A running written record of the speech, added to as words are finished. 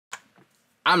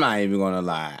I'm not even gonna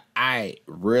lie. I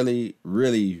really,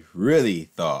 really, really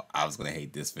thought I was gonna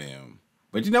hate this film.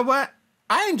 But you know what?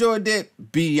 I enjoyed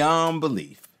it beyond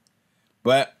belief.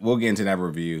 But we'll get into that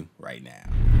review right now.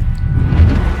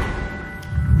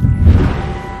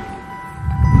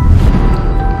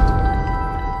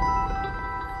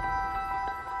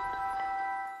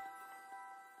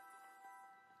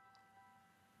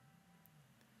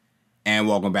 And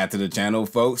welcome back to the channel,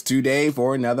 folks, today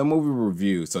for another movie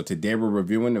review. So today we're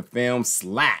reviewing the film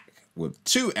Slaxx with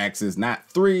 2 X's, not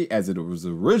 3 as it was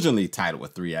originally titled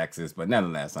with 3 X's, but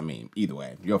nonetheless, I mean, either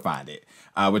way, you'll find it,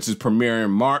 which is premiering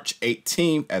March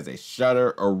 18th as a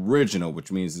Shudder original,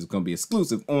 which means it's going to be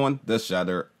exclusive on the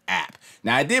Shudder app.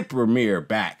 Now, I did premiere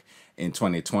back in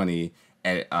 2020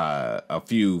 at a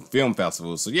few film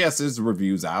festivals, so yes, there's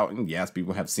reviews out, and yes,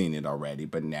 people have seen it already,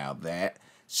 but now that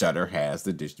Shudder has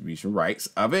the distribution rights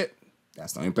of it,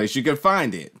 that's the only place you can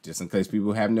find it, just in case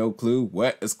people have no clue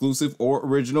what exclusive or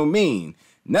original mean.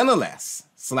 Nonetheless,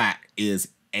 Slaxx is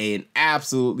an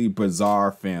absolutely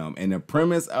bizarre film, and the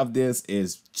premise of this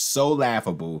is so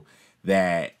laughable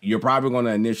that you're probably going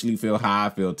to initially feel how I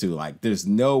feel too. Like, there's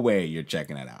no way you're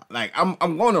checking it out. Like,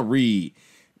 I'm going to read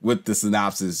what the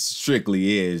synopsis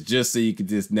strictly is, just so you can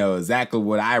just know exactly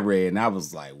what I read, and I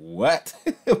was like, what?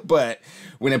 But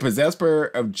when a possessed pair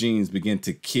of jeans begin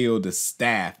to kill the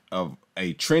staff of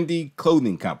a trendy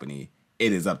clothing company,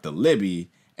 it is up to Libby,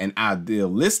 an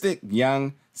idealistic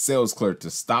young sales clerk,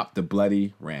 to stop the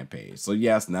bloody rampage. So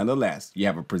yes, nonetheless, you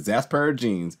have a possessed pair of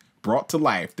jeans brought to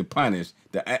life to punish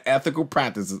the unethical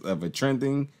practices of a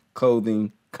trending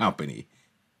clothing company.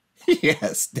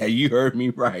 Yes, that you heard me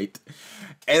right.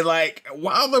 And like,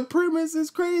 while the premise is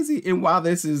crazy and while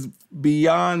this is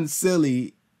beyond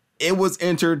silly, it was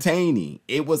entertaining.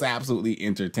 It was absolutely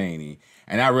entertaining.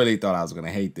 And I really thought I was going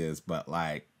to hate this, but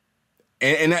like,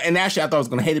 and actually I thought I was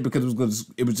going to hate it because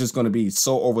it was just going to be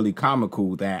so overly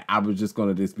comical that I was just going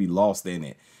to just be lost in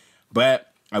it. But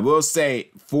I will say,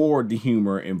 for the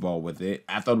humor involved with it,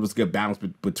 I thought it was a good balance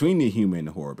between the humor and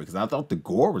the horror, because I thought the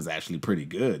gore was actually pretty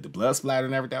good. The blood splatter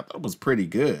and everything, I thought it was pretty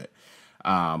good.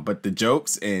 But the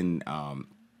jokes and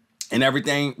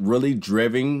everything really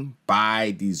driven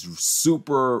by these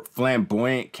super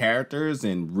flamboyant characters,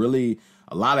 and really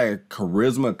a lot of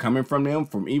charisma coming from them,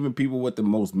 from even people with the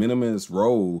most minimalist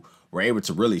role were able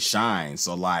to really shine.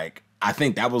 So like, I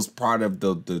think that was part of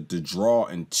the draw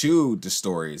into the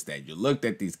story, is that you looked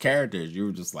at these characters, you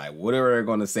were just like, what are they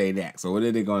going to say next? Or what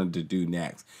are they going to do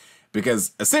next?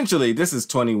 Because essentially this is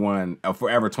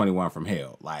Forever 21 from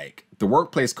hell. Like, the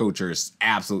workplace culture is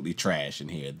absolutely trash in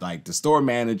here. Like, the store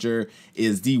manager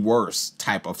is the worst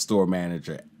type of store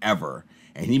manager ever.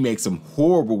 And he makes some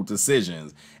horrible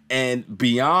decisions. And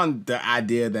beyond the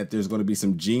idea that there's going to be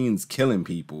some genes killing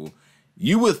people,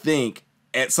 you would think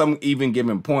at some even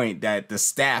given point that the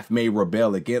staff may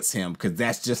rebel against him, because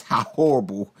that's just how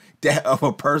horrible that of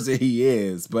a person he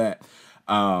is. But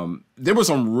there were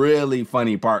some really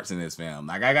funny parts in this film.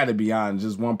 Like, I got to be honest,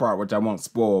 just one part which I won't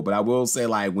spoil, but I will say,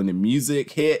 like, when the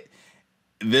music hit,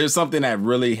 there's something that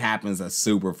really happens that's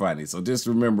super funny. So just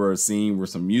remember a scene where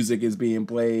some music is being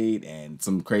played and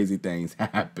some crazy things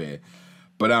happen.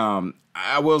 But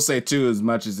I will say too, as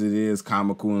much as it is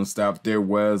comical and stuff, there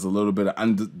was a little bit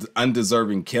of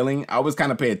undeserving killing. I always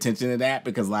kind of pay attention to that,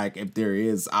 because like, if there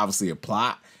is obviously a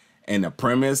plot and a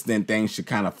premise, then things should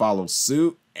kind of follow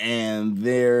suit. And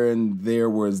there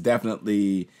was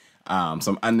definitely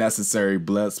some unnecessary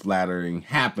blood splattering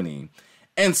happening.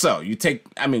 And so you take,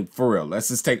 I mean, for real, let's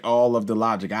just take all of the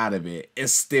logic out of it.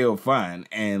 It's still fun.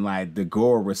 And like, the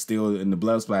gore was still, and the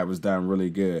blood splatter was done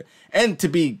really good. And to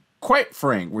be quite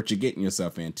frank, what you're getting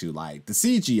yourself into, like, the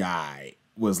CGI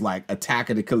was like Attack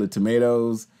of the Killer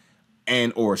Tomatoes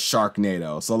and or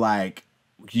Sharknado. So like,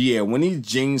 yeah, when these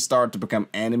jeans start to become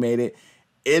animated,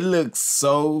 it looks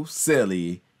so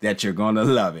silly that you're gonna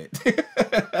love it.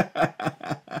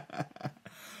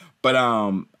 But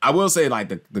I will say, like,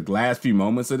 the last few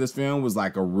moments of this film was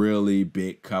like a really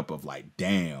big cup of like,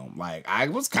 damn. Like, I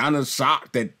was kind of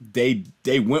shocked that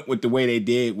they went with the way they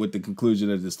did with the conclusion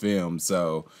of this film.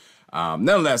 So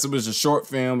nonetheless, it was a short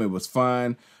film. It was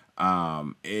fun.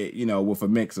 You know, with a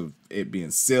mix of it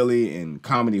being silly and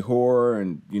comedy horror,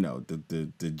 and you know,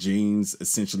 the jeans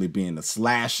essentially being the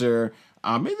slasher.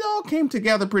 It all came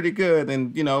together pretty good,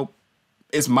 and you know,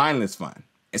 it's mindless fun.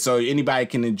 And so anybody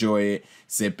can enjoy it.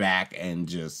 sit back and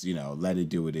just, you know, let it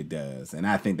do what it does. And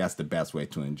I think that's the best way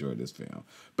to enjoy this film.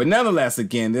 But nonetheless,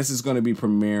 again, this is going to be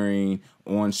premiering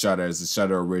on Shudder as a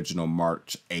Shudder original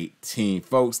March 18th.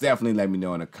 Folks, definitely let me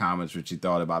know in the comments what you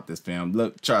thought about this film.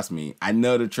 Look, trust me, I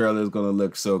know the trailer is going to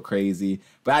look so crazy,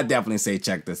 but I definitely say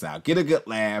check this out. Get a good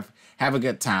laugh, have a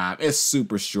good time. It's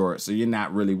super short, so you're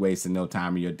not really wasting no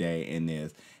time of your day in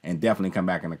this. And definitely come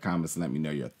back in the comments and let me know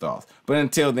your thoughts. But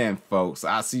until then, folks,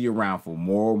 I'll see you around for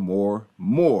more,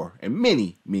 and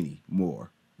many, many more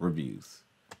reviews.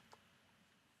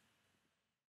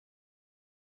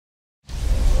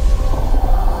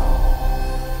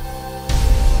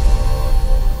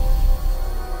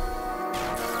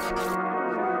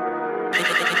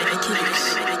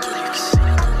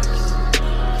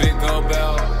 Big gold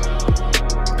bell.